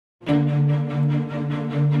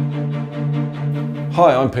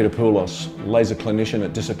Hi, I'm Peter Poulos, laser clinician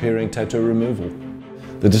at Disappearing Tattoo Removal.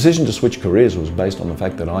 The decision to switch careers was based on the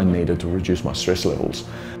fact that I needed to reduce my stress levels.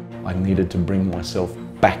 I needed to bring myself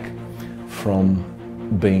back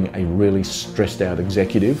from being a really stressed out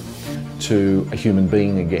executive to a human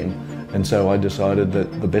being again. And so I decided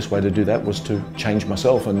that the best way to do that was to change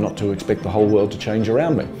myself and not to expect the whole world to change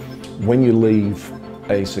around me. When you leave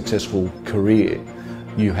a successful career,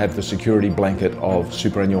 you have the security blanket of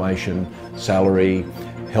superannuation, salary,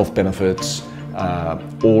 health benefits,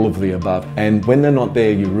 all of the above. And when they're not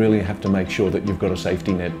there, you really have to make sure that you've got a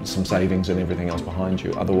safety net, some savings and everything else behind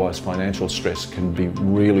you. Otherwise, financial stress can be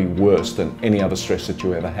really worse than any other stress that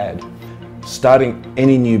you ever had. Starting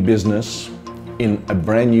any new business in a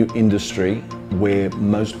brand new industry where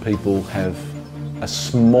most people have a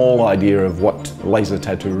small idea of what laser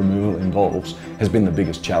tattoo removal involves has been the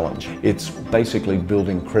biggest challenge. It's basically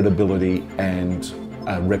building credibility and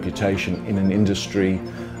a reputation in an industry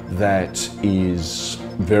that is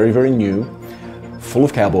very, very new, full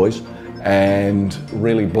of cowboys, and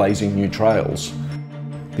really blazing new trails.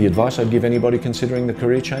 The advice I'd give anybody considering the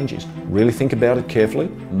career change is really think about it carefully,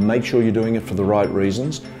 make sure you're doing it for the right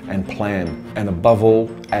reasons, and plan. And above all,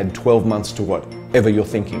 add 12 months to whatever you're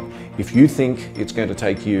thinking. If you think it's going to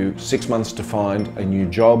take you 6 months to find a new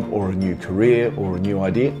job or a new career or a new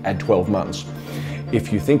idea, add 12 months.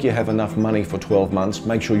 If you think you have enough money for 12 months,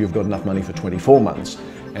 make sure you've got enough money for 24 months.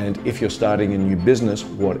 And if you're starting a new business,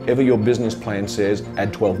 whatever your business plan says,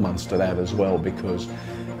 add 12 months to that as well, because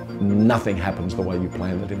nothing happens the way you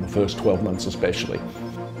planned it in the first 12 months especially.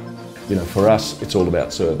 You know, for us, it's all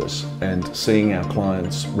about service, and seeing our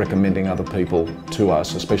clients recommending other people to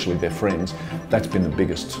us, especially their friends, that's been the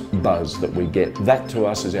biggest buzz that we get. That to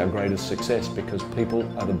us is our greatest success, because people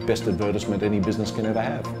are the best advertisement any business can ever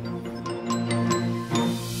have.